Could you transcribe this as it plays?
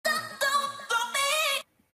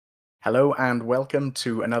Hello and welcome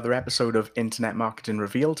to another episode of Internet Marketing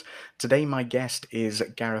Revealed. Today, my guest is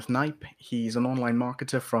Gareth Knipe. He's an online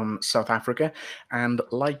marketer from South Africa, and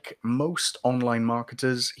like most online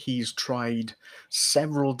marketers, he's tried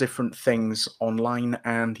several different things online,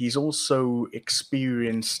 and he's also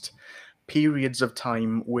experienced periods of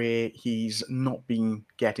time where he's not been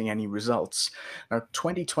getting any results. Now,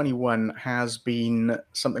 2021 has been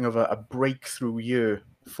something of a breakthrough year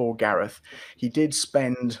for Gareth. He did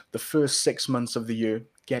spend the first 6 months of the year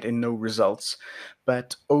getting no results,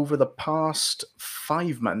 but over the past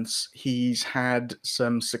 5 months, he's had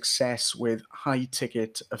some success with high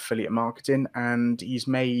ticket affiliate marketing and he's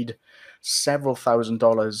made several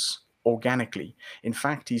 $1,000s organically. In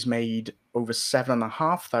fact, he's made over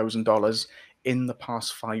 $7,500 in the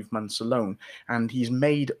past 5 months alone. And he's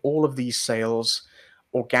made all of these sales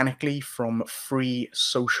organically from free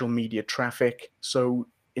social media traffic. So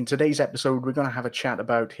in today's episode, we're going to have a chat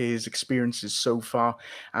about his experiences so far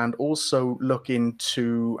and also look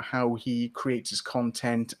into how he creates his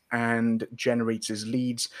content and generates his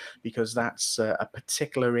leads, because that's a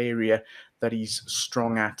particular area that he's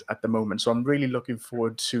strong at the moment. So I'm really looking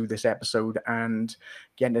forward to this episode and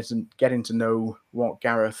getting to know what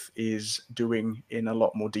Gareth is doing in a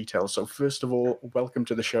lot more detail. So first of all, welcome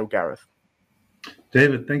to the show, Gareth.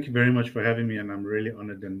 David, thank you very much for having me, and I'm really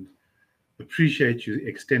honored and appreciate you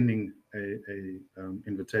extending a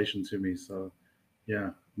invitation to me. So, yeah,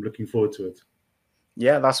 I'm looking forward to it.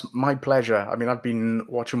 Yeah, that's my pleasure. I mean, I've been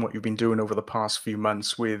watching what you've been doing over the past few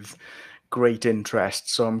months with great interest.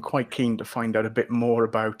 So I'm quite keen to find out a bit more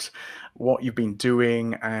about what you've been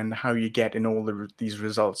doing and how you get in all these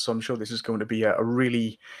results. So I'm sure this is going to be a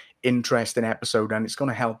really interesting episode, and it's going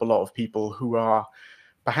to help a lot of people who are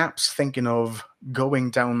perhaps thinking of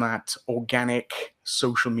going down that organic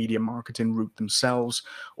social media marketing route themselves,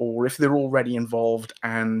 or if they're already involved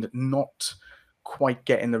and not quite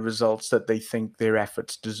getting the results that they think their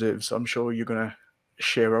efforts deserve. So I'm sure you're going to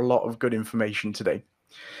share a lot of good information today.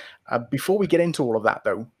 Before we get into all of that,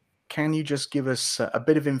 though, can you just give us a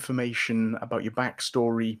bit of information about your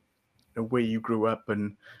backstory, where you grew up,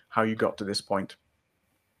 and how you got to this point?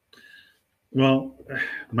 Well,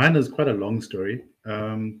 mine is quite a long story.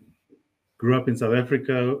 Grew up in South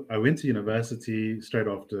Africa. I went to university straight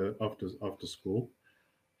after school,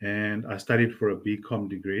 and I studied for a BCom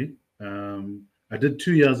degree. I did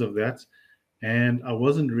 2 years of that, and I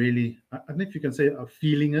wasn't really, I don't know if you can say,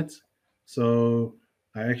 feeling it. So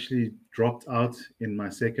I actually dropped out in my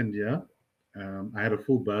second year. I had a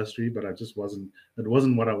full bursary, but it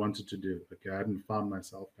wasn't what I wanted to do. Okay, I hadn't found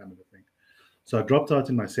myself, kind of a thing. So I dropped out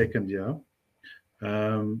in my second year.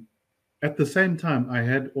 At the same time, I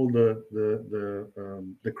had all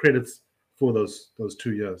the credits for those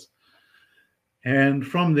 2 years. And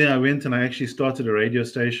from there, I went and I actually started a radio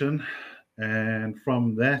station. And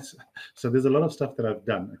from that, so there's a lot of stuff that I've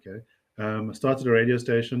done. Okay, I started a radio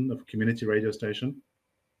station, a community radio station.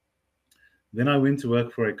 Then I went to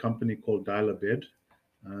work for a company called Dial a Bed,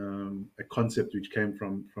 a concept which came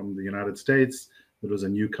from the United States. It was a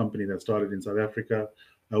new company that started in South Africa.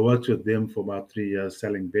 I worked with them for about 3 years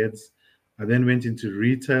selling beds. I then went into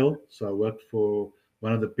retail. So I worked for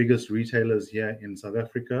one of the biggest retailers here in South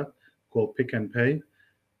Africa called Pick and Pay.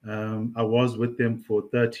 I was with them for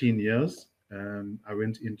 13 years. I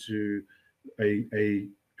went into a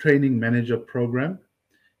training manager program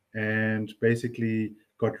and basically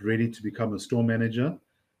got ready to become a store manager.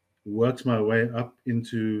 Worked my way up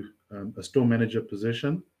into a store manager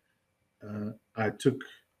position. I took,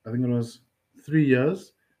 I think it was 3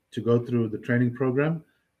 years to go through the training program.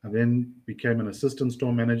 I then became an assistant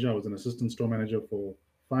store manager. I was an assistant store manager for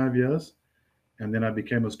 5 years. And then I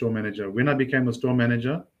became a store manager. When I became a store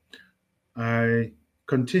manager, I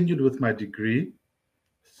continued with my degree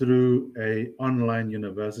through an online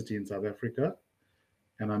university in South Africa,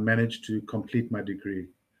 and I managed to complete my degree.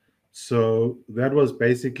 So that was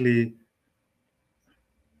basically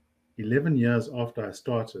 11 years after I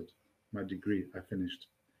started my degree, I finished.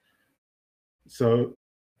 So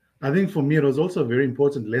I think for me, it was also a very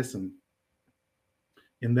important lesson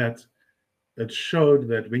in that it showed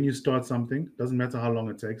that when you start something, doesn't matter how long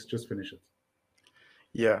it takes, just finish it.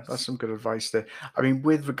 Yeah, that's some good advice there. I mean,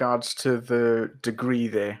 with regards to the degree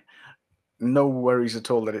there, no worries at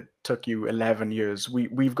all that it took you 11 years.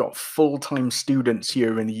 We've got full-time students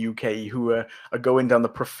here in the UK who are going down the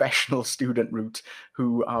professional student route,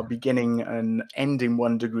 who are beginning and ending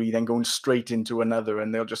one degree, then going straight into another,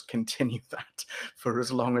 and they'll just continue that for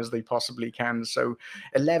as long as they possibly can. So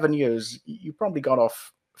 11 years, you probably got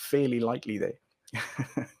off fairly lightly there.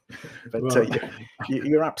 But Well,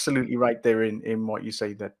 you're absolutely right there in what you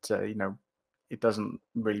say, that it doesn't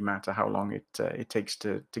really matter how long it takes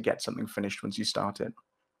to get something finished once you start it.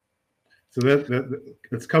 So that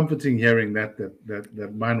it's comforting hearing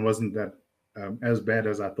that mine wasn't that as bad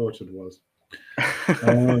as I thought it was.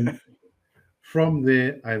 Um, from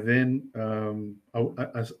there, I then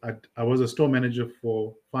I was a store manager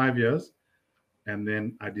for 5 years, and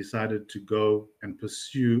then I decided to go and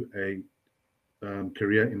pursue a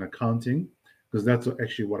career in accounting, because that's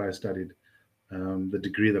actually what I studied. The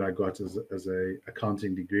degree that I got as a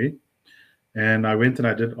accounting degree, and I went and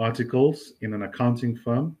I did articles in an accounting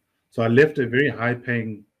firm. So I left a very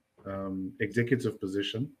high-paying executive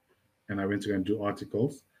position, and I went to go and do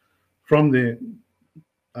articles. From there,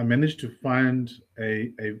 I managed to find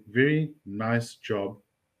a very nice job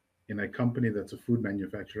in a company that's a food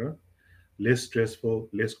manufacturer, less stressful,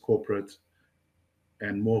 less corporate,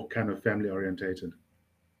 and more kind of family orientated.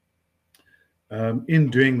 In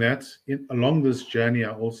doing that, along this journey,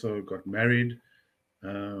 I also got married,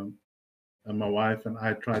 and my wife and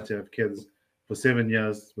I tried to have kids for 7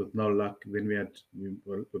 years with no luck. Then we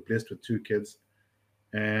were blessed with 2 kids,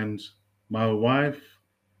 and my wife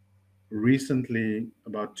recently,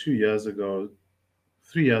 about 2 years ago,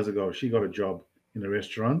 3 years ago, she got a job in a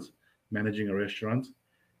restaurant, managing a restaurant,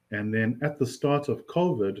 and then at the start of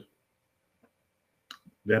COVID,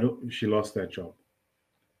 that she lost that job.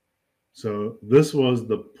 So this was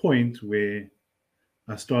the point where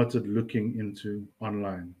I started looking into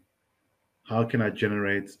online. How can I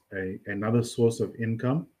generate another source of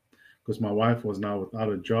income? Because my wife was now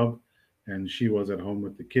without a job, and she was at home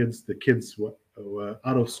with the kids. The kids were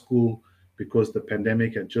out of school because the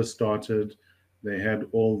pandemic had just started. They had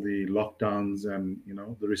all the lockdowns and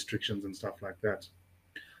the restrictions and stuff like that.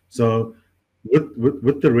 So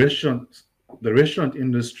with the restaurant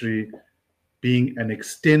industry being an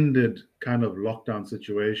extended kind of lockdown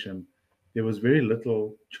situation, there was very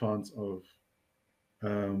little chance of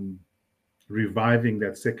um, reviving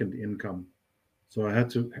that second income. So I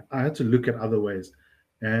had to look at other ways.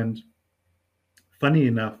 And funny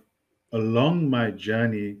enough, along my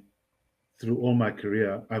journey through all my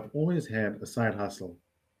career, I've always had a side hustle.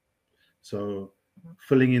 So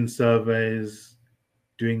filling in surveys,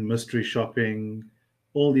 doing mystery shopping,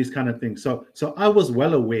 all these kind of things. So I was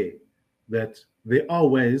well aware that there are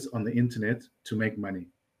ways on the internet to make money.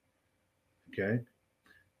 Okay.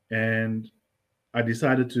 And I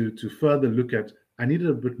decided to further look at, I needed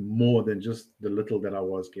a bit more than just the little that I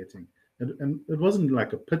was getting. And it wasn't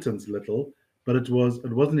like a pittance little, but it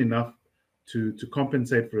wasn't enough to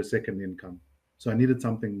compensate for a second income. So I needed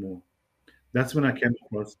something more. That's when I came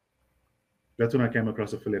across that's when I came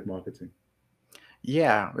across affiliate marketing.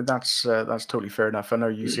 Yeah, that's totally fair enough. I know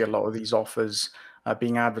you see a lot of these offers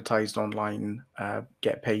being advertised online,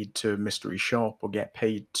 get paid to mystery shop or get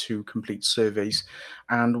paid to complete surveys.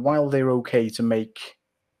 And while they're okay to make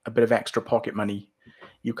a bit of extra pocket money,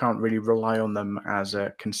 you can't really rely on them as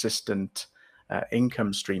a consistent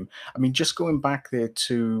income stream. I mean, just going back there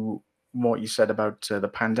to what you said about the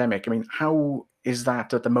pandemic, I mean, how is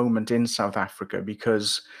that at the moment in South Africa?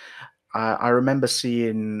 Because I remember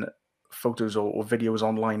seeing photos or videos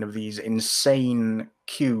online of these insane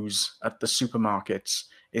queues at the supermarkets.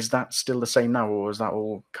 Is that still the same now, or has that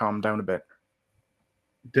all calmed down a bit?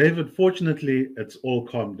 David, fortunately, it's all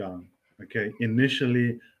calmed down. Okay.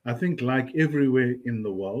 Initially, I think like everywhere in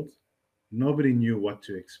the world, nobody knew what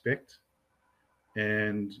to expect.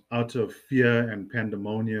 And out of fear and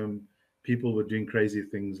pandemonium, people were doing crazy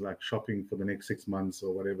things like shopping for the next 6 months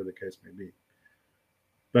or whatever the case may be.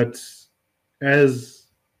 But as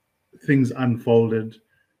things unfolded,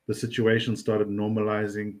 the situation started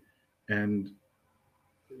normalizing, and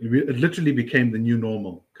it literally became the new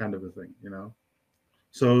normal kind of a thing.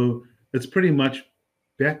 So it's pretty much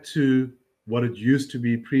back to what it used to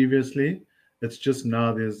be previously. It's just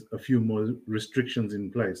now there's a few more restrictions in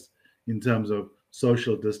place in terms of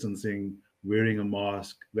social distancing, wearing a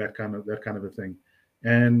mask, that kind of a thing.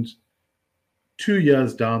 And 2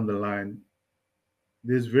 years down the line,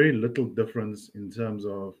 there's very little difference in terms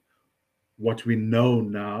of what we know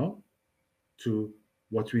now to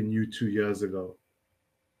what we knew 2 years ago.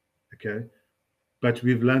 Okay. But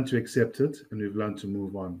we've learned to accept it, and we've learned to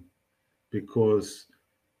move on, because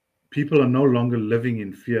people are no longer living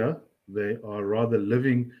in fear. They are rather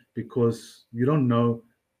living because you don't know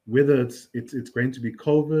whether it's going to be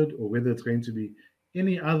COVID or whether it's going to be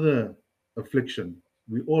any other affliction.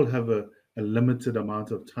 We all have a limited amount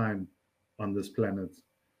of time on this planet.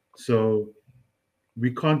 So we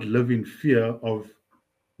can't live in fear of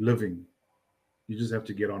living. You just have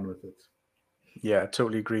to get on with it. Yeah, I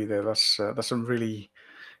totally agree there. That's some really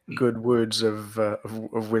good words of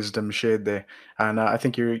wisdom shared there, and I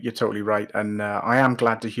think you're totally right. And I am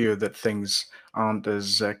glad to hear that things aren't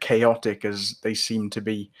as chaotic as they seem to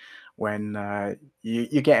be when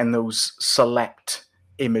you're getting those select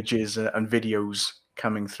images and videos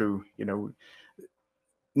coming through. You know,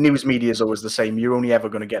 news media is always the same. You're only ever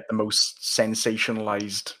going to get the most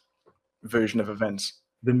sensationalized version of events.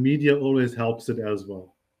 The media always helps it as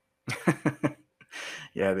well.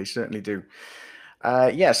 Yeah, they certainly do.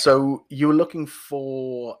 Yeah, so you're looking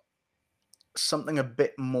for something a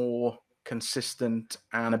bit more consistent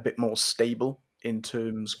and a bit more stable in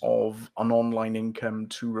terms of an online income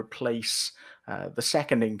to replace the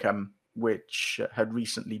second income, which had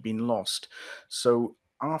recently been lost. So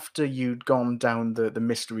after you'd gone down the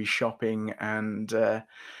mystery shopping and the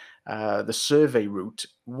survey route,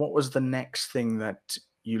 what was the next thing that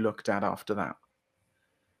you looked at after that?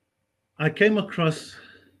 I came across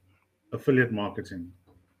affiliate marketing,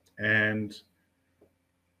 and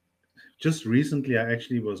just recently I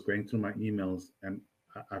actually was going through my emails, and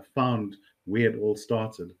I found where it all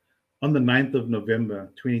started. On the 9th of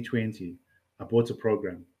November 2020, I bought a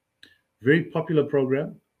program, very popular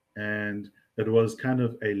program, and it was kind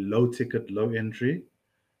of a low ticket, low entry,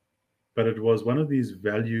 but it was one of these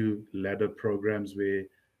value ladder programs where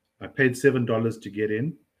I paid $7 to get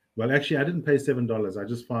in. Well, actually, I didn't pay $7. I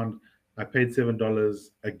just found I paid $7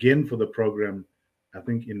 again for the program, I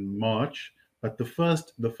think in March. But the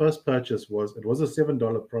first purchase was, it was a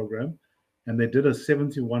 $7 program, and they did a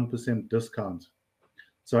 71% discount.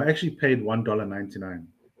 So I actually paid $1.99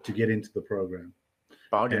 to get into the program,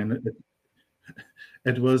 Bargain. and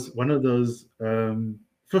it was one of those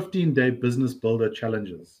 15-day business builder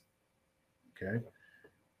challenges. Okay.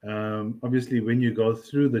 Obviously, when you go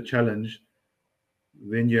through the challenge,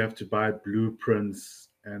 then you have to buy blueprints.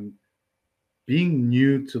 And being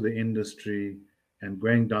new to the industry and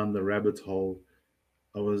going down the rabbit hole,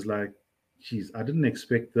 I was like, geez, I didn't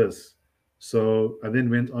expect this. So I then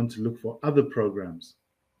went on to look for other programs.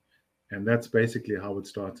 And that's basically how it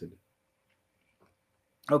started.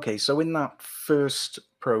 Okay, so in that first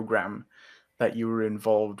program that you were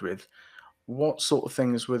involved with, what sort of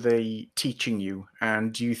things were they teaching you?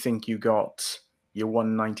 And do you think you got your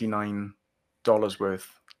 $199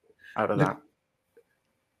 worth out of Look, that?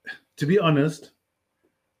 to be honest,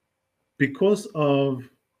 because of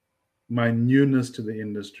my newness to the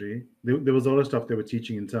industry, there was a lot of stuff they were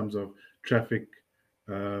teaching in terms of traffic,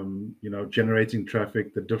 generating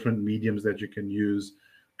traffic, the different mediums that you can use,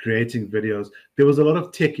 creating videos. There was a lot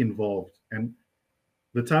of tech involved, and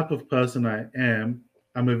the type of person I am,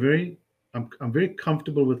 I'm very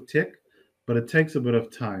comfortable with tech, but it takes a bit of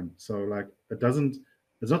time. So like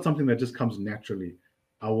it's not something that just comes naturally.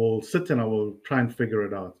 I will sit and I will try and figure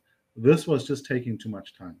it out. This was just taking too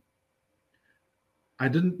much time. I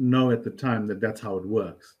didn't know at the time that that's how it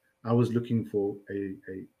works. I was looking for a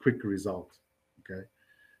quick result. Okay.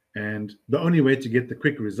 And the only way to get the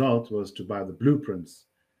quick result was to buy the blueprints,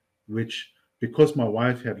 which, because my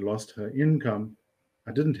wife had lost her income,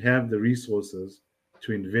 I didn't have the resources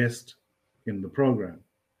to invest in the program.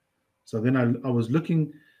 So then I was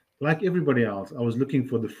looking, like everybody else, I was looking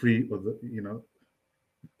for the free, or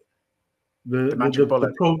The magic the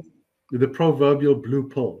bullet. pro the proverbial blue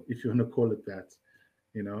pill, if you want to call it that.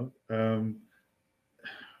 You know,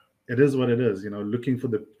 it is what it is. Looking for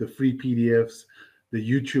the free PDFs,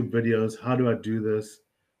 the YouTube videos. How do I do this?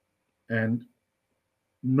 And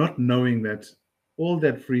not knowing that all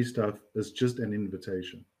that free stuff is just an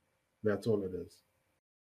invitation. That's all it is.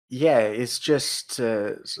 Yeah, it's just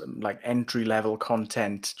some, like entry level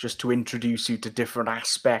content just to introduce you to different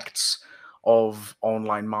aspects of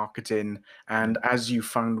online marketing. Yeah. And as you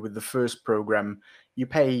found with the first program, you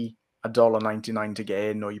pay $1.99 to get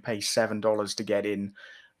in, or you pay $7 to get in,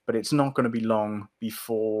 but it's not going to be long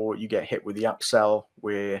before you get hit with the upsell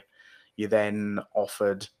where you're then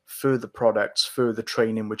offered further products, further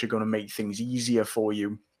training, which are going to make things easier for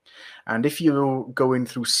you. And if you're going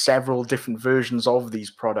through several different versions of these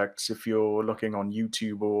products, if you're looking on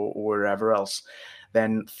YouTube or wherever else,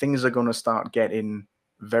 then things are going to start getting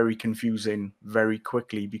very confusing very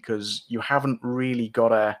quickly because you haven't really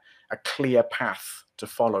got a clear path to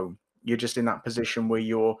follow. You're just in that position where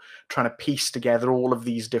you're trying to piece together all of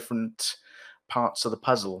these different parts of the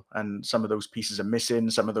puzzle, and some of those pieces are missing,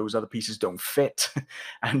 some of those other pieces don't fit,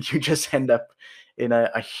 and you just end up in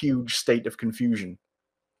a huge state of confusion.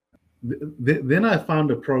 Then I found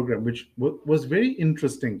a program which was very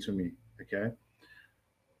interesting to me. Okay,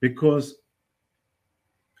 because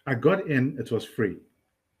I got in, it was free,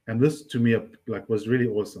 and this to me like was really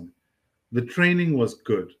awesome. The training was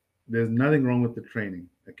good. There's nothing wrong with the training.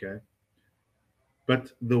 Okay,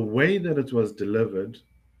 But the way that it was delivered,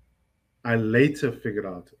 I later figured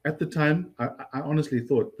out. At the time, I honestly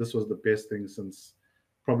thought this was the best thing since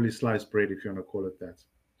probably sliced bread, if you want to call it that.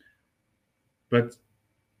 But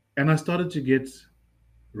and I started to get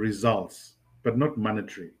results, but not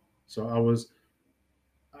monetary. So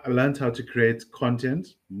I learned how to create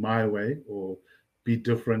content my way or be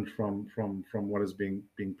different from what is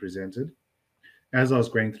being presented. As I was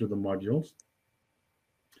going through the modules,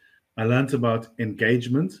 I learned about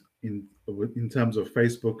engagement in terms of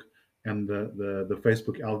Facebook and the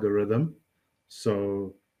Facebook algorithm.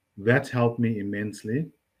 So that helped me immensely.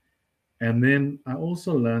 And then I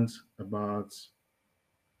also learned about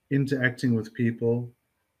interacting with people.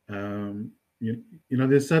 Um, you know,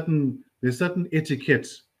 there's certain etiquette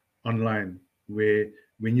online where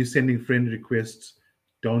when you're sending friend requests,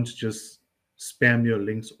 don't just spam your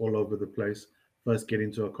links all over the place. First, get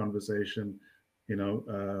into a conversation.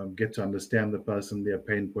 Get to understand the person, their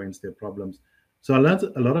pain points, their problems. So I learned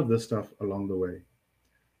a lot of this stuff along the way.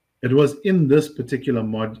 It was in this particular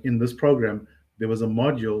in this program, there was a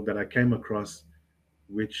module that I came across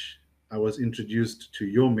which I was introduced to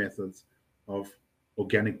your methods of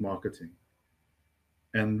organic marketing.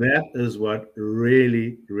 And that is what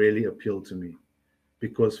really, really appealed to me.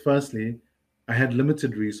 Because, firstly, I had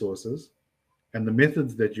limited resources, and the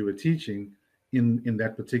methods that you were teaching in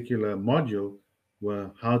that particular module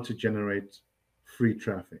were how to generate free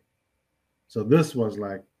traffic. So, this was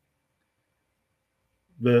like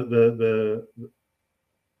the, the, the,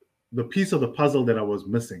 the piece of the puzzle that I was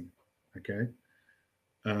missing, okay,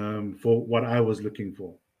 for what I was looking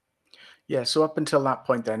for. Yeah, so up until that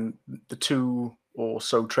point then, the two or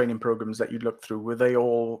so training programs that you looked through, were they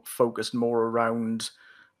all focused more around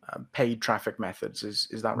paid traffic methods?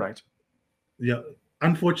 Is that right? Yeah,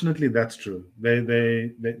 unfortunately, that's true.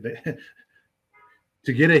 They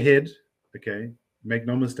to get ahead, okay, make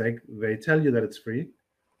no mistake, they tell you that it's free,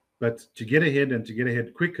 but to get ahead and to get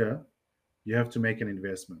ahead quicker, you have to make an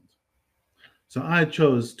investment. So I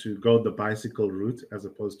chose to go the bicycle route as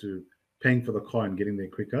opposed to paying for the car and getting there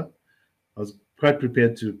quicker. I was quite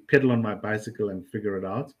prepared to pedal on my bicycle and figure it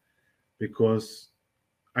out because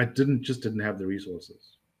I didn't have the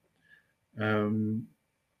resources. Um,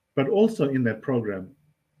 but also in that program,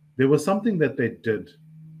 there was something that they did,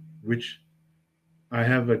 which I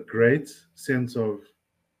have a great sense of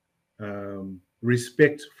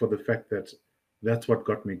respect for the fact that that's what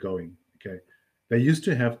got me going. Okay, they used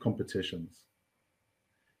to have competitions,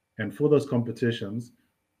 and for those competitions,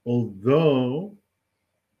 although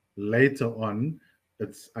later on,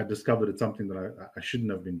 I discovered it's something that I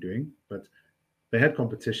shouldn't have been doing, but they had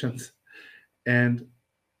competitions, and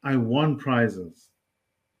I won prizes.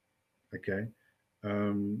 Okay,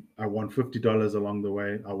 I won $50 along the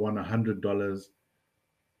way. I won $100,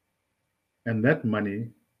 and that money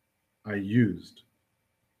I used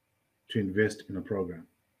to invest in a program.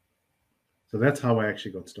 So that's how I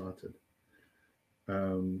actually got started.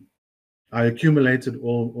 Um, I accumulated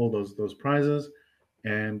all those prizes,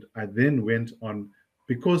 and I then went on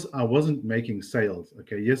because I wasn't making sales.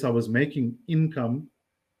 Okay, yes, I was making income,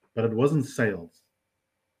 but it wasn't sales,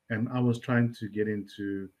 and I was trying to get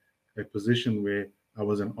into a position where I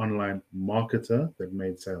was an online marketer that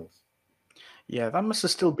made sales. Yeah, that must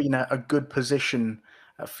have still been a good position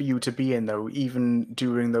for you to be in, though, even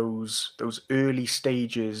during those early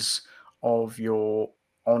stages of your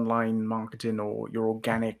online marketing or your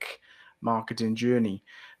organic marketing journey.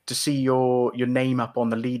 To see your name up on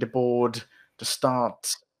the leaderboard, to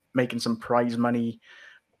start making some prize money,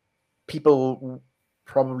 people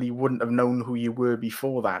probably wouldn't have known who you were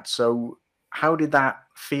before that. So how did that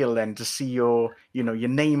feel then to see your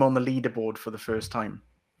name on the leaderboard for the first time?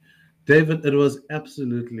 David, it was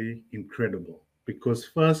absolutely incredible because,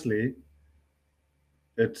 firstly,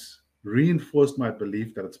 it reinforced my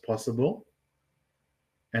belief that it's possible.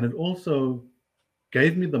 And it also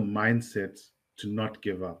gave me the mindset to not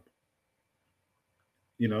give up,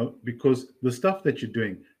 because the stuff that you're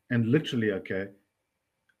doing, and literally, okay,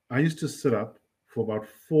 I used to sit up for about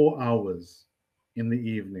 4 hours in the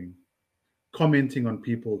evening commenting on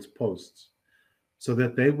people's posts so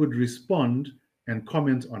that they would respond and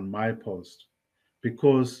comment on my post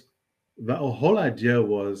because the whole idea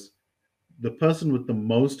was the person with the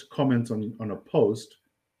most comments on a post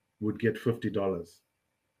would get $50.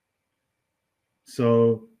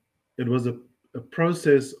 So it was a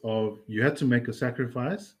process of you had to make a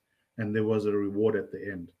sacrifice and there was a reward at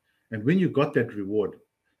the end. And when you got that reward,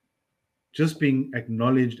 just being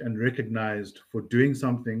acknowledged and recognized for doing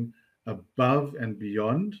something above and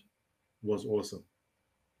beyond was awesome.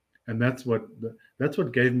 And that's what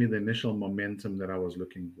gave me the initial momentum that I was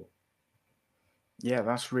looking for. Yeah,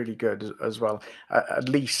 that's really good as well. At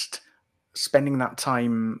least spending that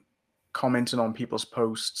time commenting on people's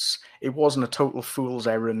posts, it wasn't a total fool's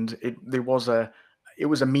errand. It was a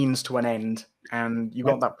means to an end, and you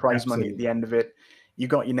got that prize money at the Absolutely. end of it. You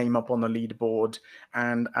got your name up on the leaderboard,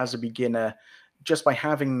 and as a beginner, just by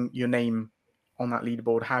having your name on that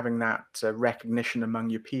leaderboard, having that recognition among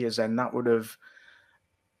your peers, then that would have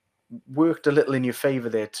worked a little in your favor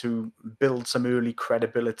there to build some early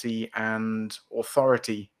credibility and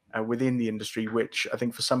authority within the industry, which I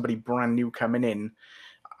think for somebody brand new coming in,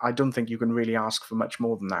 I don't think you can really ask for much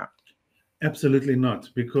more than that. Absolutely not.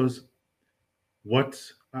 Because what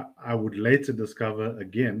I would later discover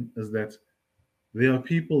again is that there are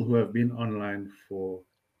people who have been online for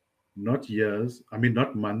not years, I mean,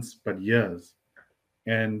 not months, but years.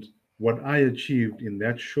 And what I achieved in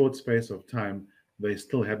that short space of time, they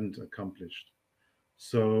still hadn't accomplished.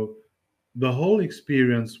 So the whole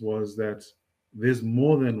experience was that there's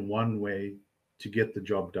more than one way to get the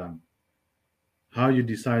job done. How you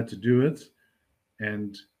decide to do it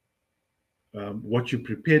and what you're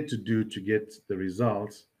prepared to do to get the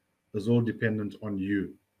results is all dependent on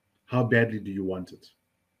you. How badly do you want it?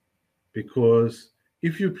 Because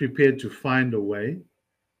if you're prepared to find a way,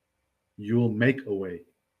 you'll make a way.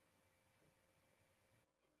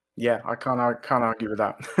 Yeah, I can't argue with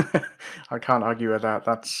that. I can't argue with that.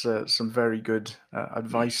 That's some very good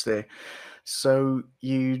advice there. So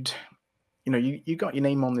you got your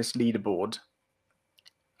name on this leaderboard,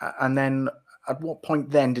 and then at what point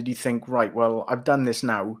then did you think, right, well, I've done this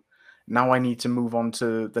now. Now I need to move on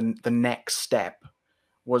to the next step.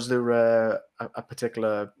 Was there a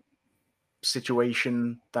particular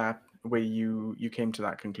situation that where you came to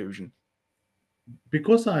that conclusion?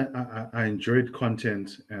 Because I enjoyed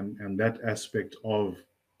content and that aspect of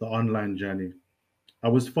the online journey, I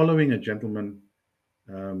was following a gentleman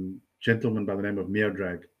by the name of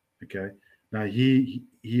Meerdrag. Okay, now he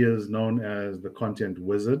is known as the content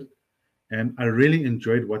wizard, and I really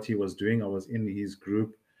enjoyed what he was doing. I was in his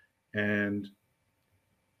group, and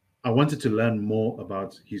I wanted to learn more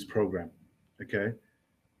about his program. Okay,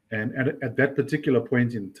 and at that particular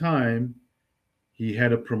point in time, he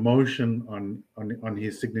had a promotion on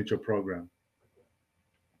his signature program,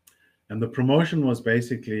 and the promotion was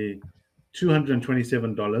basically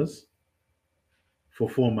 $227 for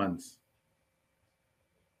 4 months.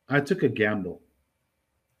 I took a gamble.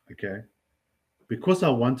 Okay, because I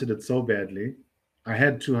wanted it so badly, I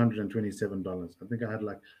had $227. I think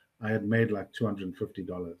I had made like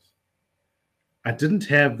 $250. I didn't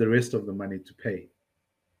have the rest of the money to pay.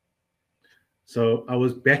 So I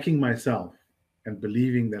was backing myself and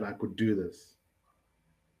believing that I could do this.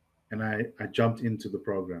 And I jumped into the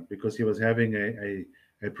program because he was having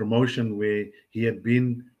a promotion where he had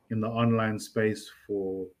been in the online space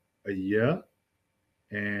for a year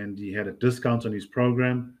and he had a discount on his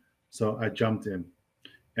program. So I jumped in.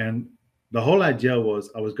 And the whole idea was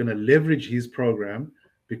I was going to leverage his program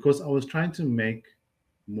because I was trying to make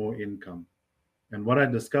more income. And what I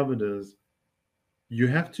discovered is you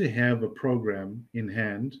have to have a program in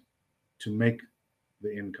hand to make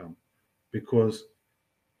the income because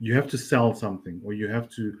you have to sell something or you have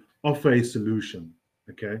to offer a solution.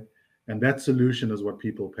 Okay. And that solution is what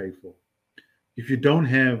people pay for. If you don't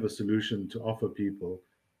have a solution to offer people,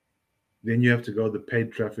 then you have to go the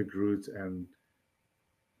paid traffic route. And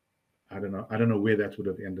I don't know where that would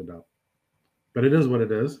have ended up, but it is what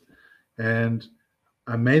it is. And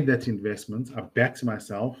I made that investment. I backed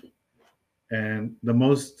myself. And the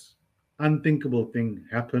most unthinkable thing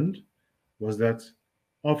happened was that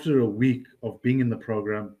after a week of being in the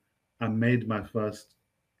program, I made my first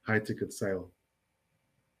high ticket sale.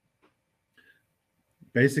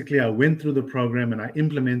 Basically, I went through the program and I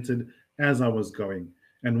implemented as I was going.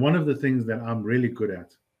 And one of the things that I'm really good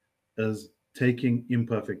at is taking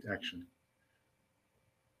imperfect action.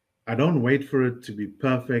 I don't wait for it to be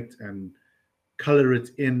perfect and color it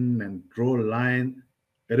in and draw a line.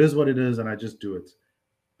 It is what it is, and I just do it.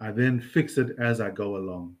 I then fix it as I go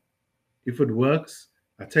along. If it works,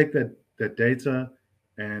 I take that data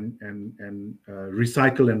and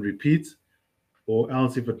recycle and repeat, or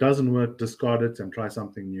else if it doesn't work, discard it and try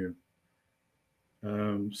something new.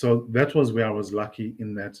 So that was where I was lucky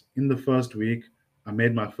in that in the first week, I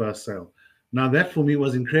made my first sale. Now that for me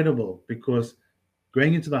was incredible because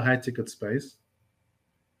going into the high ticket space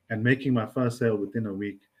and making my first sale within a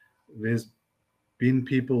week, there's been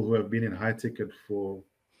people who have been in high ticket for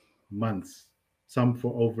months, some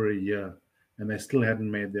for over a year, and they still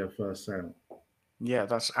hadn't made their first sale. Yeah,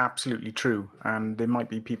 that's absolutely true. And there might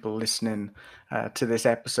be people listening to this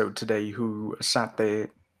episode today who sat there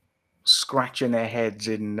scratching their heads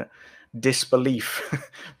in disbelief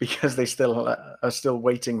because they still are still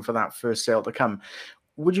waiting for that first sale to come.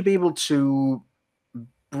 Would you be able to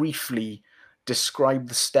briefly describe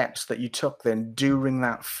the steps that you took then during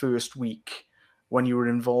that first week when you were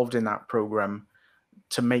involved in that program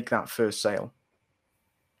to make that first sale?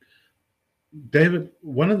 David,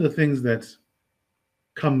 one of the things that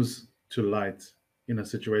comes to light in a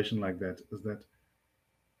situation like that is that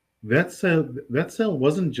that sale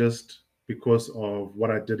wasn't just because of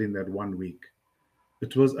what I did in that 1 week.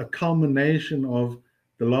 It was a culmination of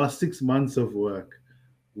the last 6 months of work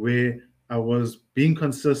where I was being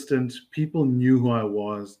consistent. People knew who I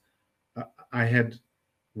was. I had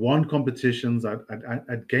won competitions.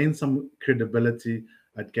 I'd gained some credibility.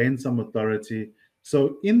 I'd gained some authority.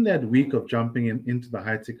 So in that week of jumping into the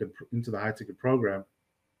high ticket program,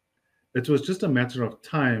 it was just a matter of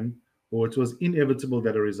time, or it was inevitable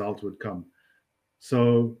that a result would come.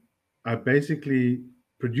 So I basically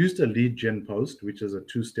produced a lead gen post, which is a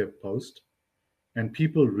two-step post, and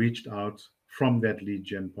people reached out from that lead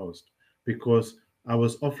gen post because I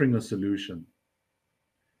was offering a solution.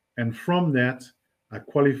 And from that, I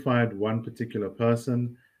qualified one particular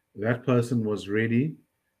person. That person was ready.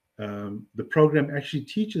 The program actually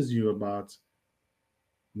teaches you about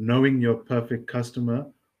knowing your perfect customer,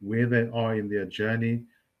 where they are in their journey,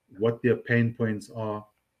 what their pain points are.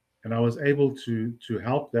 And I was able to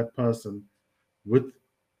help that person with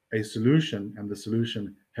a solution, and the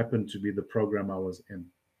solution happened to be the program I was in.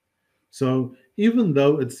 So even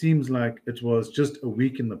though it seems like it was just a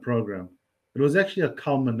week in the program, it was actually a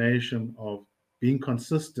culmination of being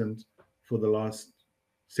consistent for the last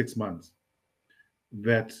 6 months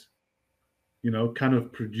that kind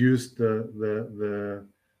of produced the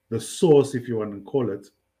source, if you want to call it,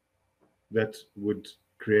 that would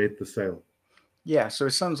create the sale. Yeah, so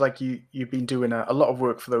it sounds like you've been doing a lot of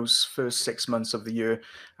work for those first 6 months of the year,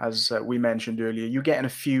 as we mentioned earlier. You're getting a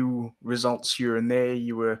few results here and there.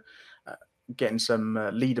 You were uh, getting some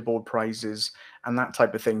leaderboard prizes and that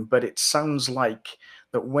type of thing. But it sounds like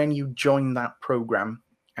that when you joined that program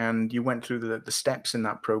and you went through the steps in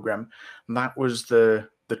that program, that was the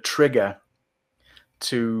trigger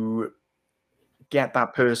to get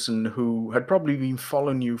that person who had probably been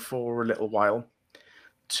following you for a little while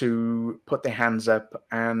to put their hands up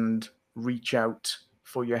and reach out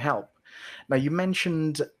for your help. Now, you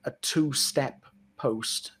mentioned a two-step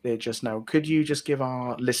post there just now. Could you just give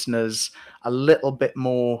our listeners a little bit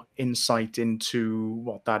more insight into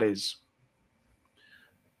what that is?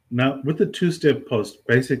 Now, with the two-step post,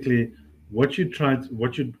 basically what you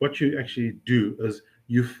actually do is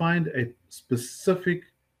you find a specific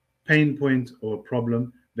pain point or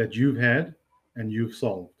problem that you've had and you've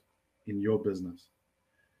solved in your business.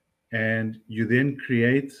 And you then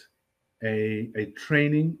create a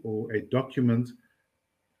training or a document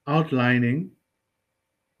outlining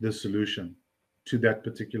the solution to that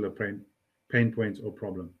particular pain point or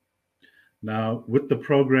problem. Now, with the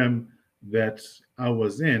program that I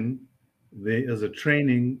was in, there is a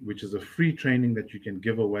training, which is a free training that you can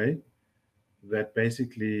give away, that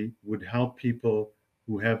basically would help people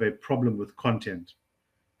who have a problem with content.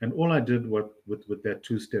 And all I did with that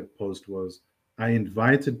two-step post was I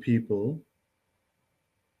invited people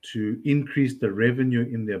to increase the revenue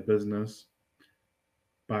in their business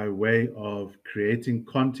by way of creating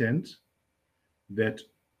content that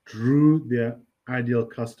drew their ideal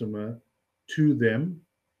customer to them,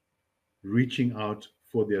 reaching out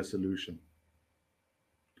for their solution.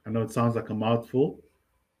 I know it sounds like a mouthful,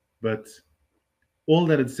 but all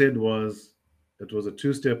that it said was it was a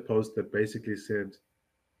two-step post that basically said,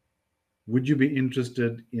 would you be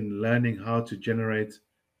interested in learning how to generate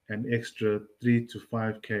an extra 3 to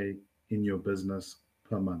 5K in your business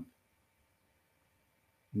per month?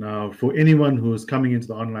 Now, for anyone who is coming into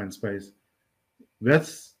the online space,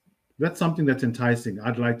 that's something that's enticing.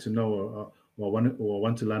 I'd like to know or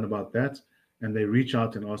want to learn about that. And they reach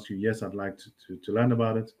out and ask you, yes, I'd like to learn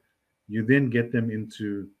about it. You then get them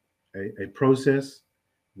into a process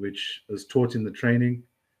which is taught in the training.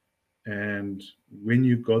 And when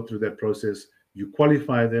you go through that process, you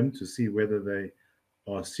qualify them to see whether they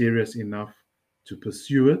are serious enough to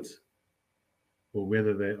pursue it or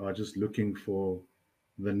whether they are just looking for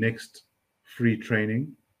the next free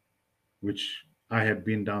training, which I had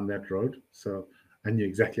been down that road, so I knew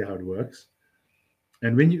exactly how it works.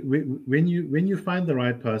 And when you find the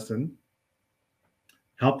right person,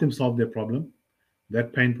 help them solve their problem,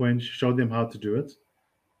 that pain point, show them how to do it,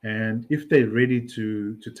 and if they're ready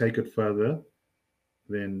to take it further,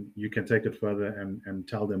 then you can take it further and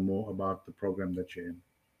tell them more about the program that you're in.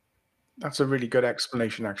 That's a really good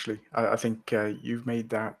explanation, actually. I think you've made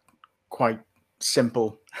that quite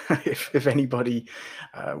simple. If anybody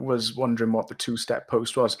was wondering what the two-step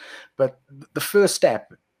post was, but the first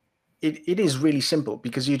step, it is really simple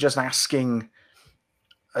because you're just asking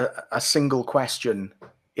a single question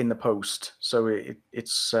in the post. So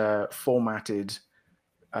it's formatted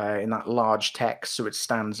in that large text so it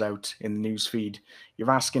stands out in the newsfeed.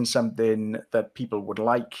 You're asking something that people would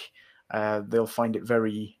like. They'll find it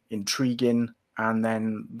very intriguing, and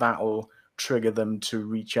then that'll trigger them to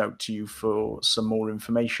reach out to you for some more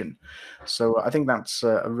information. So I think that's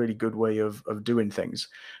a really good way of doing things,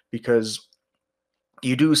 because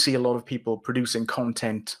you do see a lot of people producing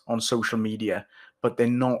content on social media, but they're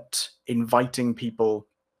not inviting people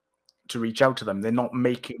to reach out to them. They're not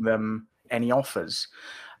making them any offers.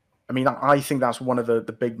 I mean, I think that's one of the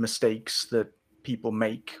big mistakes that people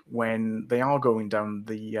make when they are going down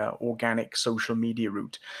the organic social media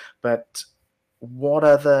route. But what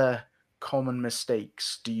other common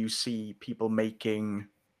mistakes do you see people making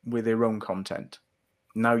with their own content?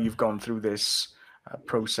 Now you've gone through this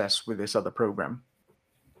process with this other program.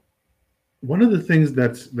 One of the things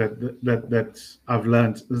that I've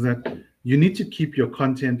learned is that you need to keep your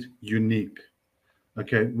content unique.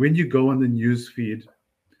 Okay, when you go on the news feed,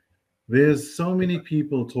 there's so many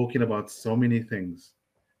people talking about so many things,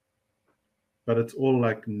 but it's all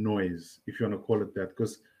like noise, if you want to call it that.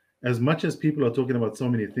 Because as much as people are talking about so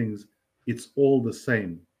many things, it's all the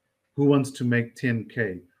same. Who wants to make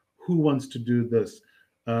 10K? Who wants to do this?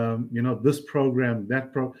 This program,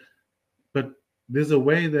 that pro. But there's a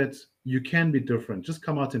way that you can be different. Just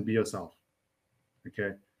come out and be yourself.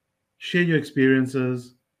 Okay, share your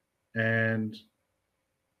experiences, and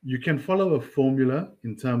you can follow a formula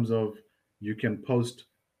in terms of you can post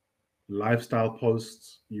lifestyle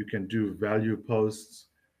posts, you can do value posts,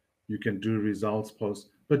 you can do results posts,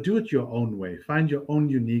 but do it your own way. Find your own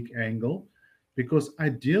unique angle, because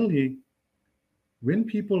ideally, when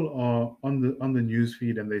people are on the news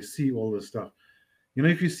feed and they see all this stuff,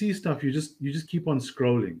 if you see stuff, you just keep on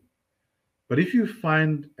scrolling. But if you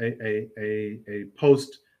find a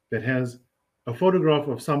post that has a photograph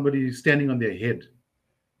of somebody standing on their head,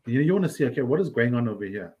 you want to see, okay, what is going on over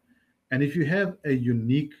here? And if you have a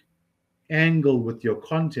unique angle with your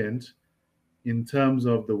content in terms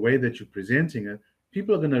of the way that you're presenting it,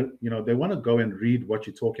 people are going to, they want to go and read what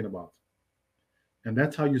you're talking about. And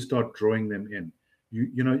that's how you start drawing them in.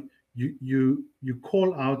 You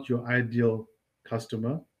call out your ideal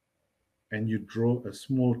customer, and you draw a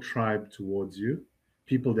small tribe towards you,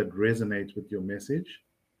 people that resonate with your message.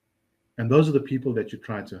 And those are the people that you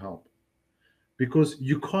try to help, because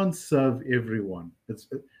you can't serve everyone.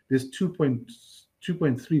 There's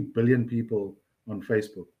 2.3 billion people on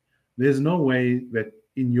Facebook. There's no way that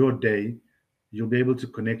in your day you'll be able to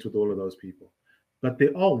connect with all of those people. But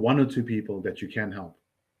there are one or two people that you can help.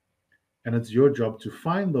 And it's your job to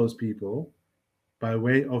find those people by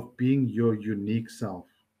way of being your unique self.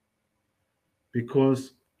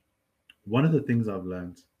 Because one of the things I've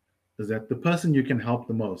learned is that the person you can help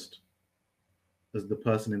the most is the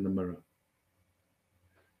person in the mirror.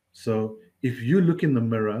 So if you look in the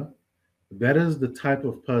mirror, that is the type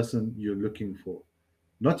of person you're looking for.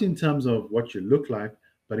 Not in terms of what you look like,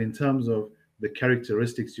 but in terms of the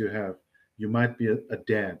characteristics you have. You might be a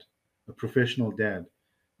dad, a professional dad.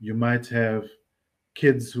 You might have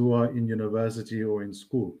kids who are in university or in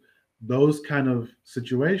school. Those kind of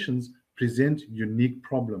situations present unique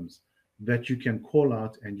problems that you can call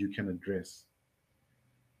out and you can address.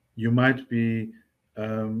 You might be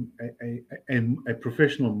a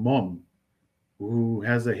professional mom who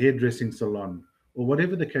has a hairdressing salon, or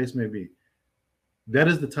whatever the case may be. That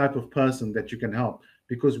is the type of person that you can help,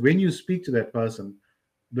 because when you speak to that person,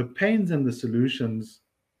 the pains and the solutions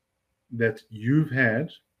that you've had,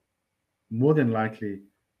 more than likely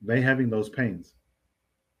they having those pains,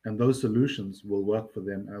 and those solutions will work for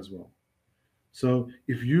them as well. So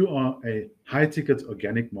if you are a high ticket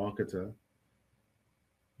organic marketer,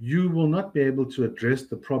 you will not be able to address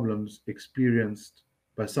the problems experienced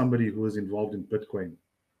by somebody who is involved in Bitcoin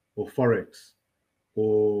or Forex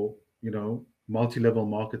or, multi-level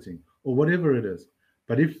marketing or whatever it is.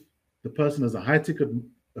 But if the person is a high ticket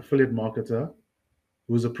affiliate marketer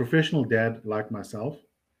who is a professional dad like myself,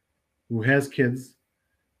 who has kids,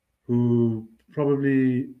 who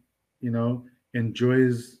probably,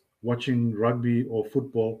 enjoys watching rugby or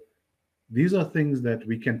football, these are things that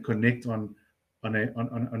we can connect on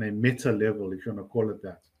a meta level, if you want to call it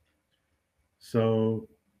that. So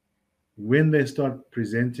when they start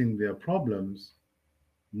presenting their problems,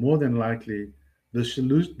 more than likely the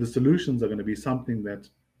solutions are going to be something that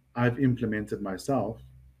I've implemented myself,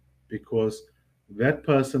 because that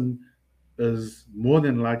person is more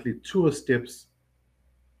than likely 2 steps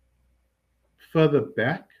further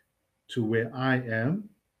back to where I am,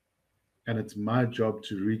 and it's my job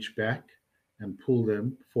to reach back and pull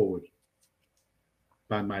them forward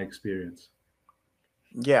by my experience.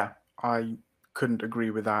 Yeah, I couldn't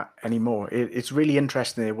agree with that anymore. It's really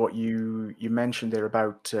interesting there what you mentioned there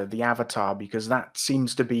about the avatar, because that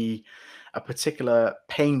seems to be a particular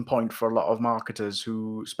pain point for a lot of marketers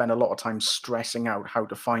who spend a lot of time stressing out how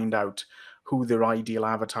to find out who their ideal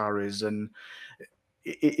avatar is. And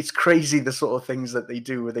it's crazy the sort of things that they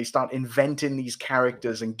do, where they start inventing these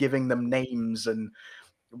characters and giving them names and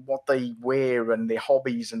what they wear and their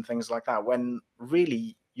hobbies and things like that, when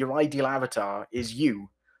really your ideal avatar is you,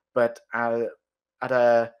 but at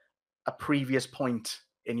a previous point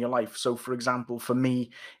in your life. So, for example, for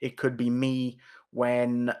me, it could be me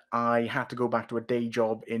when I had to go back to a day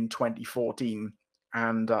job in 2014,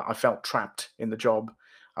 and I felt trapped in the job.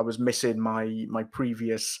 I was missing my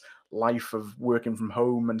previous life of working from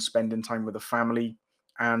home and spending time with the family,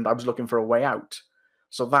 and I was looking for a way out.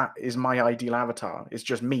 So that is my ideal avatar. It's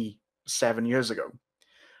just me 7 years ago,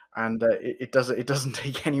 and it doesn't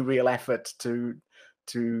take any real effort to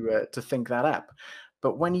think that up.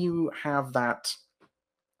 But when you have that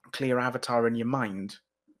clear avatar in your mind,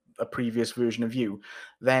 a previous version of you,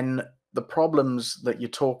 then the problems that you're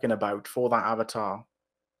talking about for that avatar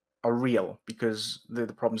are real, because they're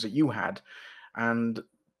the problems that you had, and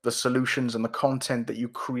the solutions and the content that you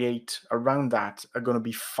create around that are going to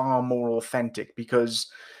be far more authentic,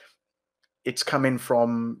 because it's coming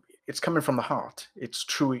from the heart. It's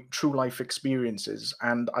true life experiences,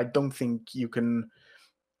 and I don't think you can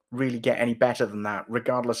really get any better than that,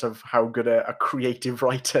 regardless of how good a creative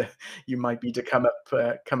writer you might be to come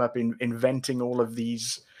up in inventing all of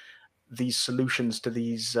these solutions to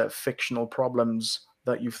these fictional problems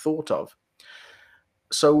that you've thought of.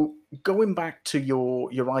 So going back to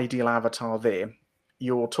your ideal avatar there,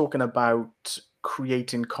 you're talking about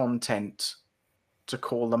creating content to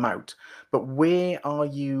call them out. But where are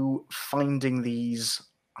you finding these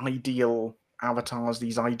ideal avatars,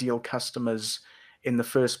 these ideal customers in the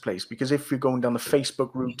first place? Because if you're going down the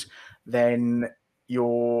Facebook route, then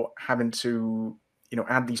you're having to,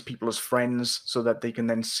 add these people as friends so that they can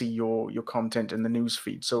then see your content in the news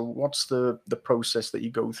feed. So what's the process that you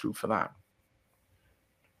go through for that?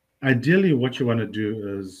 Ideally, what you want to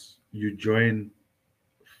do is you join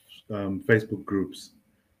Facebook groups,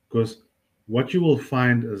 because what you will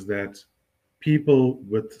find is that people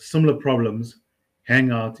with similar problems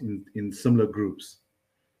hang out in similar groups.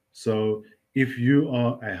 So if you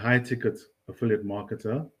are a high ticket affiliate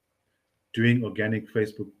marketer doing organic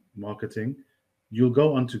Facebook marketing, you'll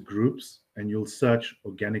go onto groups and you'll search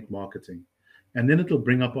organic marketing. And then it'll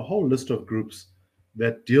bring up a whole list of groups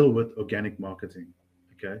that deal with organic marketing.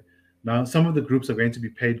 Okay. Now, some of the groups are going to be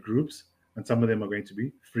paid groups and some of them are going to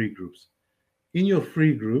be free groups. In your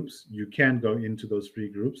free groups, you can go into those free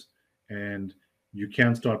groups and you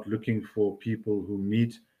can start looking for people who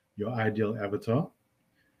meet your ideal avatar.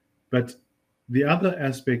 But the other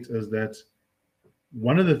aspect is that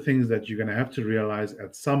one of the things that you're going to have to realize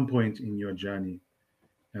at some point in your journey,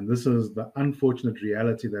 and this is the unfortunate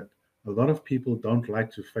reality that a lot of people don't like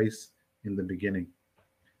to face in the beginning,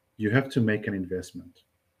 you have to make an investment.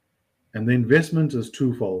 And the investment is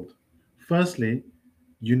twofold. Firstly,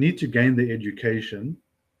 you need to gain the education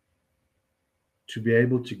to be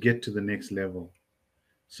able to get to the next level.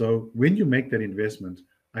 So when you make that investment,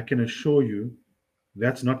 I can assure you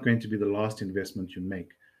that's not going to be the last investment you make,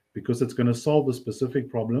 because it's going to solve a specific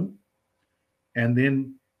problem. And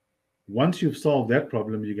then once you've solved that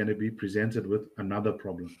problem, you're going to be presented with another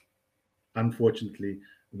problem. Unfortunately,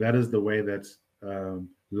 that is the way that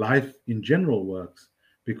life in general works.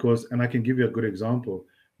 Because, and I can give you a good example,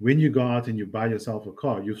 when you go out and you buy yourself a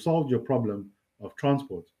car, you've solved your problem of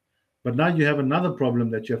transport. But now you have another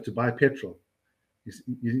problem that you have to buy petrol,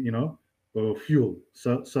 you know, or fuel.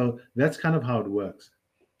 So that's kind of how it works.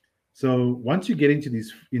 So once you get into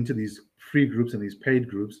these free groups and these paid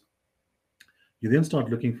groups, you then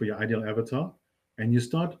start looking for your ideal avatar and you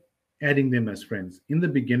start adding them as friends. In the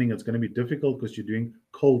beginning, it's going to be difficult because you're doing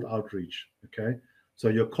cold outreach. Okay. So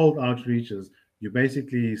your cold outreach is you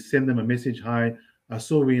basically send them a message. Hi, I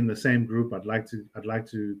saw we in the same group. I'd like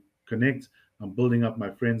to connect. I'm building up my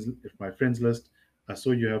friends list. I saw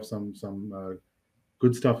you have some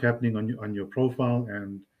good stuff happening on your profile,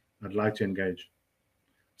 and I'd like to engage.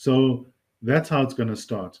 So that's how it's going to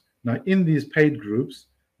start. Now, in these paid groups,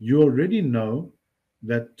 you already know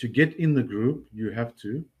that to get in the group, you have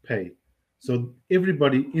to pay. So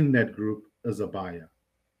everybody in that group is a buyer.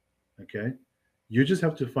 Okay. You just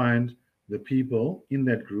have to find the people in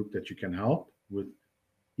that group that you can help with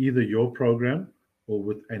either your program or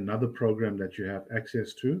with another program that you have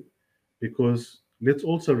access to. Because let's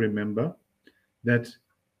also remember that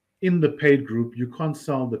in the paid group, you can't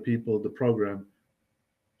sell the people the program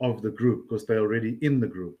of the group because they're already in the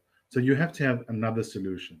group. So you have to have another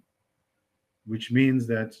solution, which means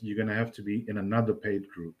that you're going to have to be in another paid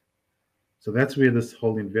group. So that's where this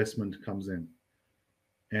whole investment comes in.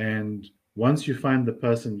 And once you find the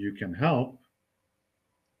person you can help,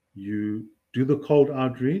 you do the cold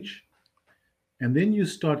outreach, and then you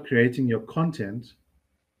start creating your content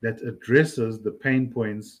that addresses the pain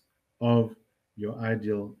points of your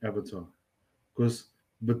ideal avatar. Because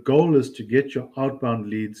the goal is to get your outbound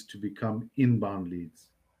leads to become inbound leads.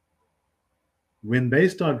 When they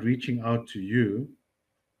start reaching out to you,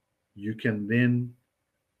 you can then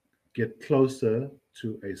get closer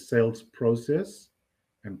to a sales process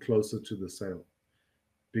and closer to the sale,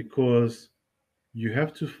 because you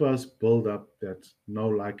have to first build up that know,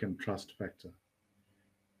 like, and trust factor.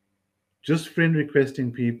 Just friend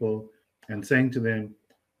requesting people and saying to them,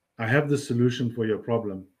 I have the solution for your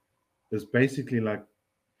problem, is basically like,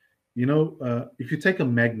 if you take a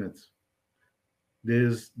magnet,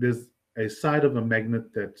 there's a side of a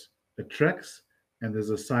magnet that attracts and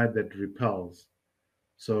there's a side that repels.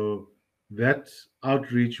 So that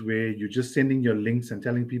outreach where you're just sending your links and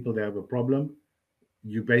telling people they have a problem,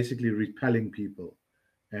 you're basically repelling people,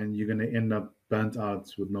 and you're going to end up burnt out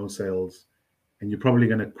with no sales, and you're probably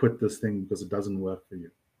going to quit this thing because it doesn't work for you.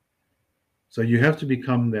 So you have to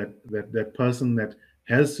become that person that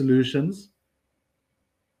has solutions,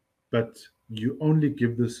 but you only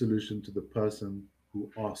give the solution to the person who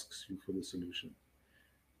asks you for the solution.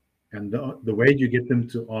 And the way you get them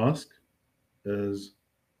to ask is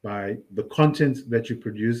by the content that you're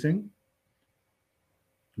producing,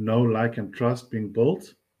 know, like, and trust being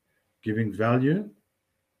built, giving value,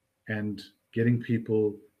 and getting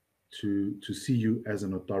people to see you as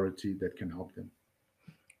an authority that can help them.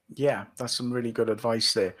 Yeah, that's some really good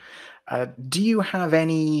advice there. Do you have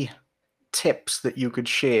any tips that you could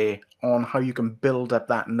share on how you can build up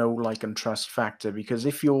that know, like, and trust factor? Because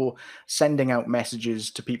if you're sending out messages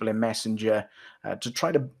to people in Messenger to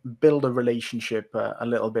try to build a relationship a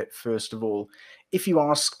little bit, first of all, if you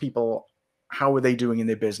ask people how are they doing in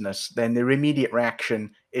their business, then their immediate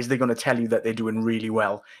reaction is they're going to tell you that they're doing really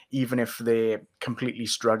well, even if they're completely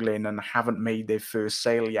struggling and haven't made their first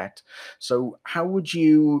sale yet. So how would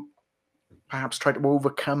you perhaps try to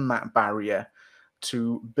overcome that barrier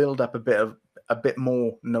to build up a bit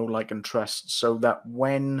more know, like, and trust, so that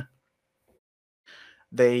when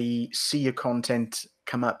they see your content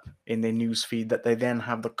come up in their newsfeed, that they then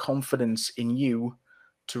have the confidence in you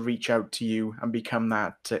to reach out to you and become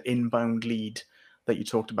that inbound lead that you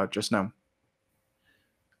talked about just now?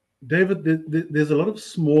 David, there's a lot of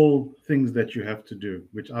small things that you have to do,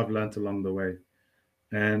 which I've learned along the way.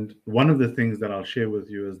 And one of the things that I'll share with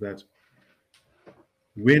you is that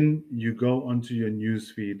when you go onto your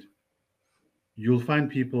news feed, you'll find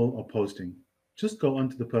people are posting. Just go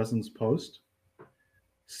onto the person's post,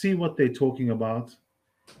 see what they're talking about,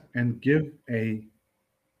 and give a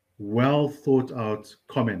well thought out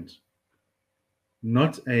comment,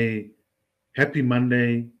 not a happy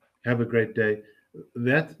Monday, have a great day.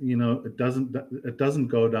 That, it doesn't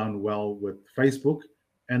go down well with Facebook,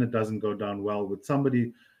 and it doesn't go down well with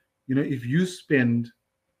somebody. If you spend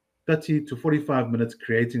 30 to 45 minutes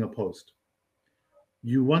creating a post,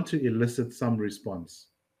 you want to elicit some response.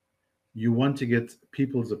 You want to get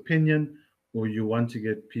people's opinion, or you want to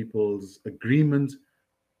get people's agreement,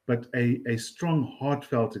 but a strong,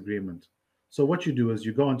 heartfelt agreement. So what you do is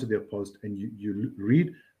you go onto their post and you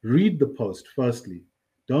read the post firstly.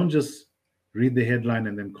 Don't just read the headline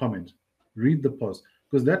and then comment. Read the post,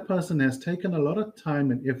 because that person has taken a lot of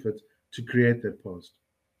time and effort to create that post.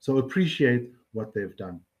 So appreciate what they've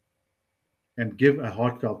done and give a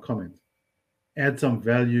heartfelt comment. Add some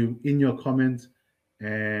value in your comment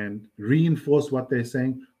and reinforce what they're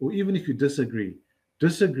saying. Or even if you disagree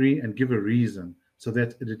and give a reason, so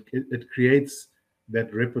that it creates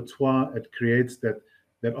that repertoire, it creates that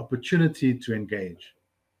opportunity to engage.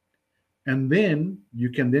 And then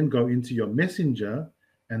you can then go into your messenger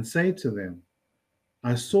and say to them,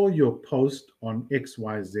 I saw your post on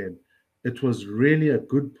XYZ. It was really a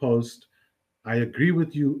good post. I agree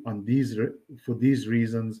with you on for these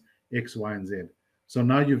reasons, X, Y, and Z. So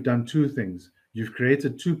now you've done two things. You've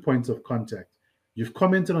created 2 points of contact. You've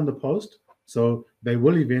commented on the post, so they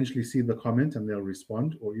will eventually see the comment and they'll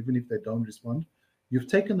respond, or even if they don't respond, you've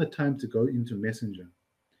taken the time to go into Messenger,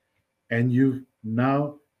 and you've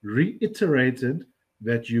now reiterated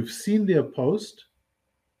that you've seen their post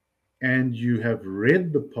and you have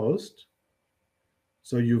read the post.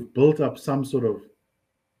 So you've built up some sort of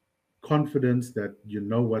confidence that you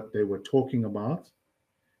know what they were talking about,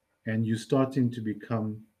 and you're starting to become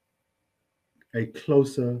a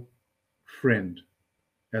closer friend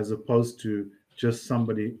as opposed to just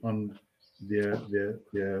somebody on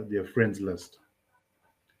their friends list.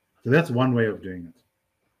 So that's one way of doing it.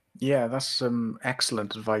 Yeah, that's some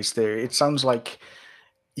excellent advice there. It sounds like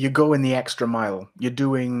you go in the extra mile. You're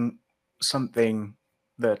doing something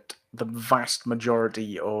that the vast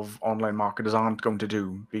majority of online marketers aren't going to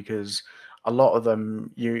do, because a lot of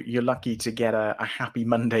them, you're lucky to get a happy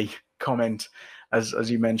Monday comment,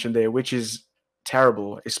 as you mentioned there, which is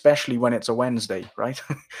terrible, especially when it's a Wednesday, right?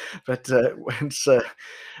 But when it's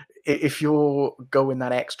if you're going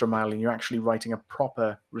that extra mile and you're actually writing a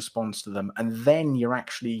proper response to them, and then you're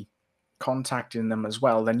actually contacting them as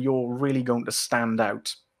well, then you're really going to stand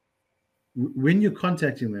out. When you're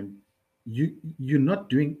contacting them, you're not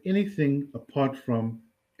doing anything apart from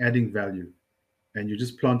adding value, and you're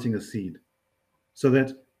just planting a seed. So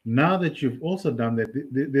that now that you've also done that,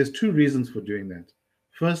 there's two reasons for doing that.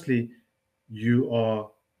 Firstly, you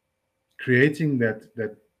are creating that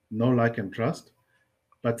know, like, and trust.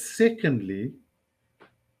 But secondly,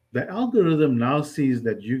 the algorithm now sees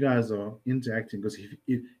that you guys are interacting, because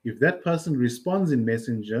if that person responds in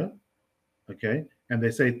Messenger, okay, and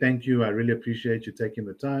they say thank you, I really appreciate you taking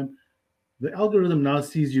the time, the algorithm now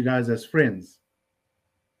sees you guys as friends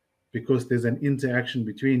because there's an interaction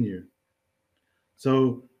between you.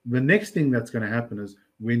 So the next thing that's going to happen is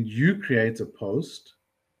when you create a post,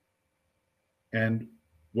 and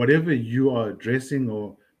whatever you are addressing,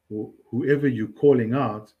 or whoever you're calling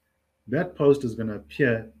out, that post is going to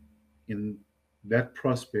appear in that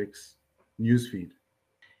prospect's newsfeed.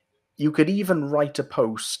 You could even write a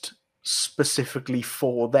post specifically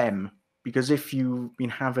for them, because if you've been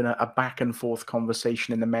having a back and forth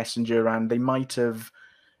conversation in the messenger and they might have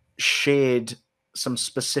shared some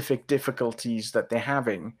specific difficulties that they're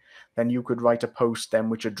having, then you could write a post then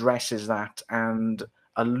which addresses that and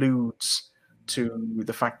alludes to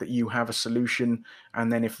the fact that you have a solution.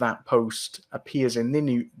 And then if that post appears in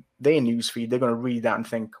their newsfeed, they're going to read that and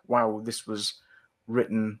think, wow, this was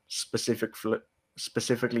written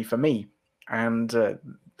specifically for me. And they're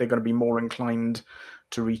going to be more inclined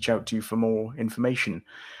to reach out to you for more information.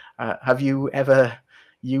 Have you ever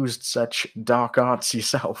used such dark arts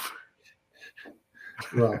yourself?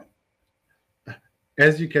 Well,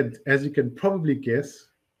 as you can probably guess,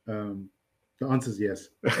 the answer is yes,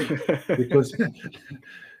 because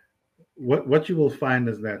what you will find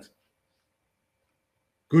is that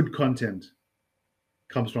good content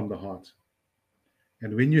comes from the heart,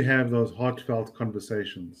 and when you have those heartfelt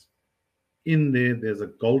conversations, in there's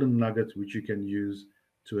a golden nugget which you can use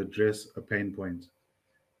to address a pain point.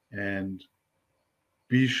 And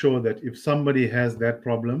be sure that if somebody has that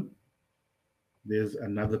problem, there's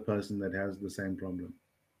another person that has the same problem.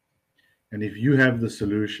 And if you have the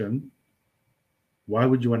solution, why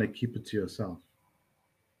would you want to keep it to yourself?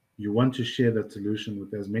 You want to share that solution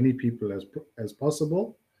with as many people as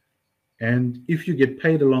possible. And if you get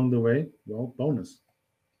paid along the way, well, bonus.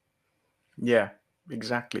 Yeah,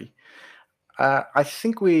 exactly. I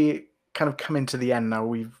think we kind of coming to the end now.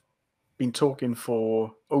 We've been talking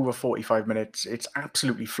for over 45 minutes. It's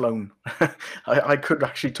absolutely flown. I could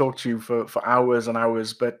actually talk to you for hours and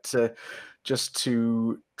hours, but just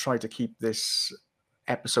to try to keep this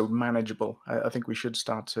episode manageable, I think we should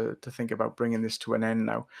start to think about bringing this to an end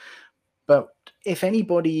now. But if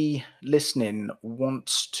anybody listening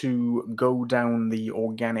wants to go down the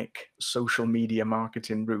organic social media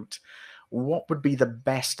marketing route, what would be the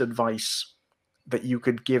best advice that you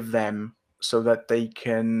could give them so that they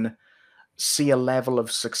can see a level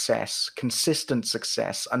of success, consistent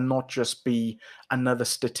success, and not just be another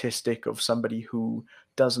statistic of somebody who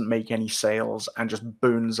doesn't make any sales and just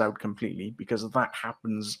burns out completely? Because that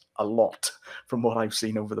happens a lot from what I've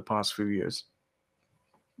seen over the past few years.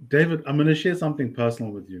 David, I'm going to share something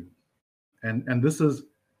personal with you. And this is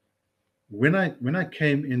when I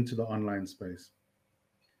came into the online space,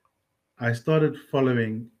 I started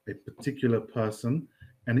following a particular person,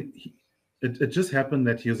 and it just happened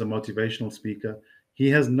that he is a motivational speaker. He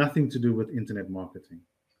has nothing to do with internet marketing,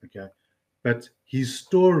 okay? But his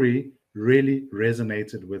story really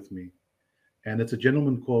resonated with me. And it's a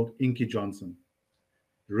gentleman called Inky Johnson,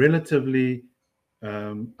 relatively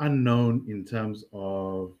unknown in terms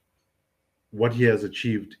of what he has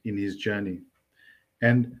achieved in his journey.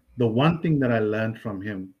 And the one thing that I learned from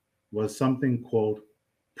him was something called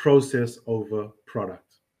process over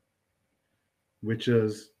product, which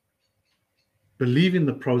is believe in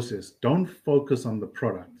the process. Don't focus on the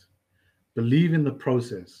product. Believe in the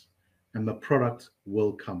process, and the product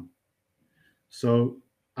will come. So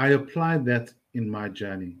I applied that in my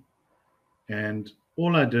journey. And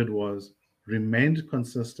all I did was remained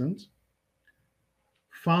consistent,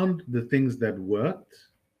 found the things that worked,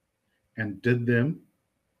 and did them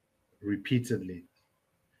repeatedly.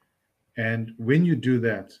 And when you do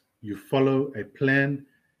that, you follow a plan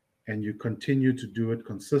and you continue to do it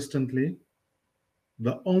consistently.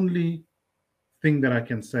 The only thing that I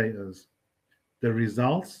can say is the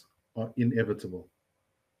results are inevitable.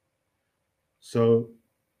 So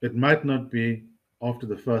it might not be after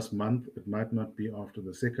the first month, it might not be after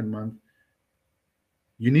the second month.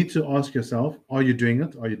 You need to ask yourself, are you doing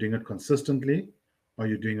it? Are you doing it consistently? Are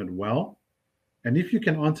you doing it well? And if you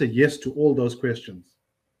can answer yes to all those questions,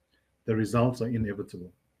 the results are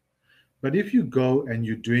inevitable. But if you go and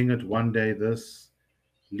you're doing it one day this,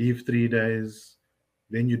 leave 3 days,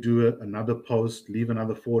 then you do another post, leave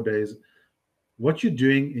another 4 days, what you're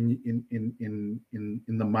doing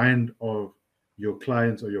in the mind of your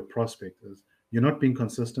clients or your prospect is you're not being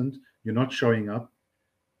consistent, you're not showing up,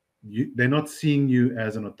 they're not seeing you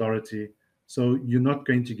as an authority, so you're not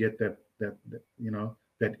going to get that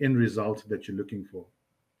end result that you're looking for.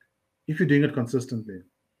 If you're doing it consistently,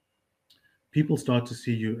 people start to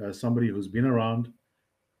see you as somebody who's been around,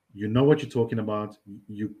 you know what you're talking about,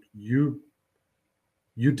 you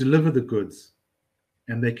deliver the goods,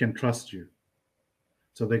 and they can trust you,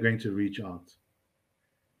 so they're going to reach out.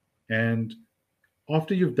 And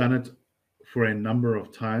after you've done it for a number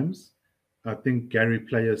of times, I think Gary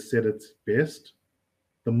Player said it best: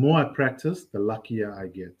 the more I practice, the luckier I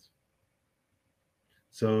get.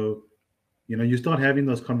 So, you start having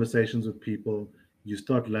those conversations with people, you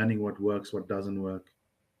start learning what works, what doesn't work,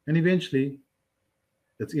 and eventually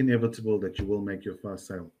it's inevitable that you will make your first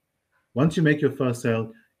sale. Once you make your first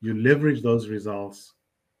sale, you leverage those results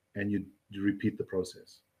and you repeat the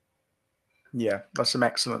process. Yeah, that's some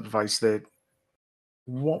excellent advice there.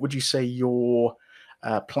 What would you say your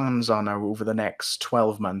plans are now over the next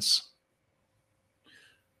 12 months?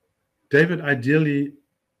 David, ideally,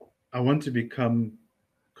 I want to become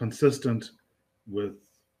consistent with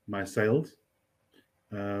my sales.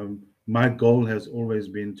 My goal has always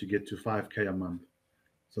been to get to 5K a month.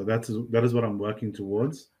 So that is what I'm working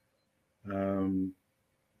towards.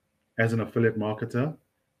 As an affiliate marketer,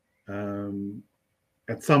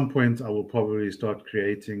 at some point I will probably start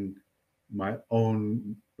creating my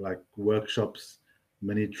own workshops,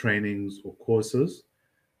 mini trainings or courses.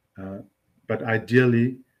 But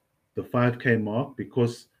ideally, the 5K mark,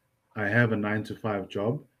 because I have a 9 to 5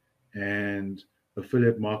 job and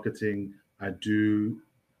affiliate marketing, I do,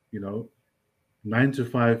 9 to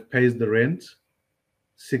 5 pays the rent,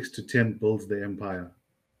 6 to 10 builds the empire.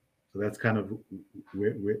 So that's kind of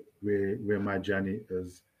where my journey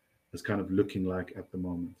is kind of looking like at the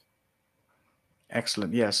moment.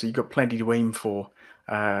 Excellent. Yeah, so you've got plenty to aim for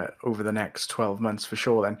over the next 12 months for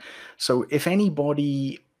sure then. So if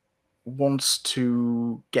anybody wants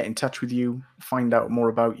to get in touch with you, find out more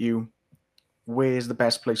about you, where's the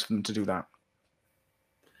best place for them to do that?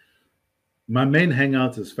 My main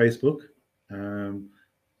hangout is Facebook,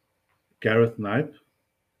 Gareth Knipe,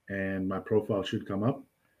 and my profile should come up.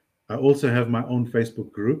 I also have my own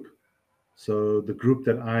Facebook group. So the group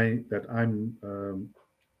that I'm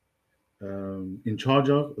in charge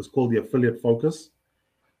of is called the Affiliate Focus,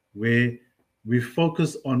 where we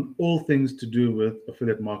focus on all things to do with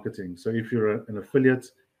affiliate marketing. So if you're an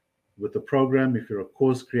affiliate with a program, if you're a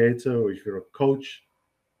course creator, or if you're a coach,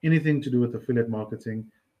 anything to do with affiliate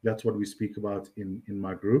marketing, that's what we speak about in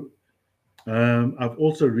my group. I've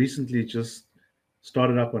also recently just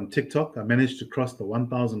started up on TikTok. I managed to cross the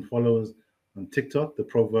 1,000 followers on TikTok, the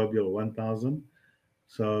proverbial 1,000.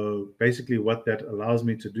 So basically what that allows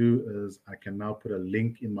me to do is I can now put a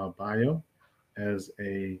link in my bio as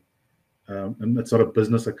and it's not a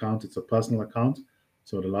business account, it's a personal account.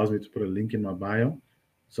 So it allows me to put a link in my bio.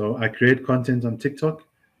 So I create content on TikTok,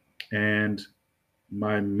 and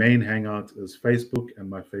my main hangout is Facebook and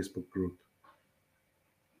my Facebook group.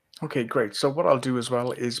 Okay, great. So what I'll do as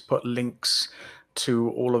well is put links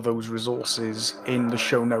to all of those resources in the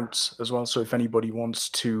show notes as well. So if anybody wants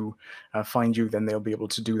to find you, then they'll be able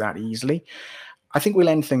to do that easily. I think we'll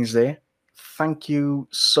end things there. Thank you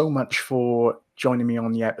so much for joining me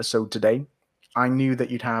on the episode today. I knew that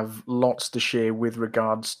you'd have lots to share with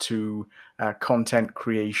regards to content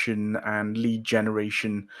creation and lead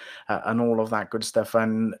generation and all of that good stuff.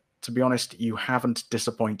 And to be honest, you haven't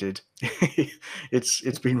disappointed.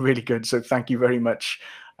 It's been really good. So thank you very much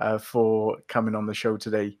for coming on the show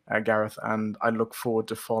today, Gareth. And I look forward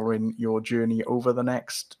to following your journey over the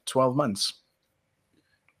next 12 months.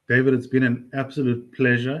 David, it's been an absolute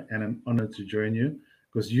pleasure and an honor to join you.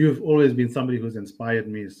 because you've always been somebody who's inspired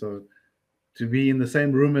me. So to be in the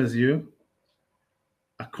same room as you,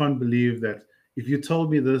 I can't believe that if you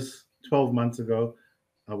told me this 12 months ago,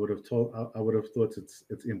 I would have thought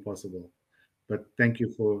it's impossible. But thank you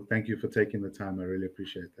for taking the time. I really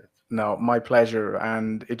appreciate that. No, my pleasure,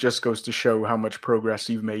 and it just goes to show how much progress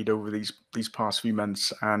you've made over these past few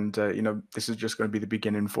months. And this is just going to be the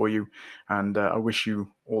beginning for you. And I wish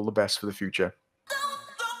you all the best for the future.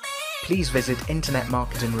 Please visit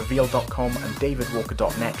internetmarketingreveal.com and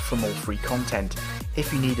davidwalker.net for more free content.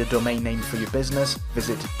 If you need a domain name for your business,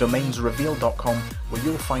 visit domainsreveal.com, where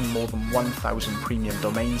you'll find more than 1,000 premium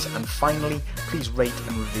domains. And finally, please rate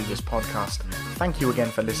and review this podcast. Thank you again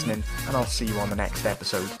for listening, and I'll see you on the next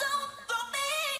episode.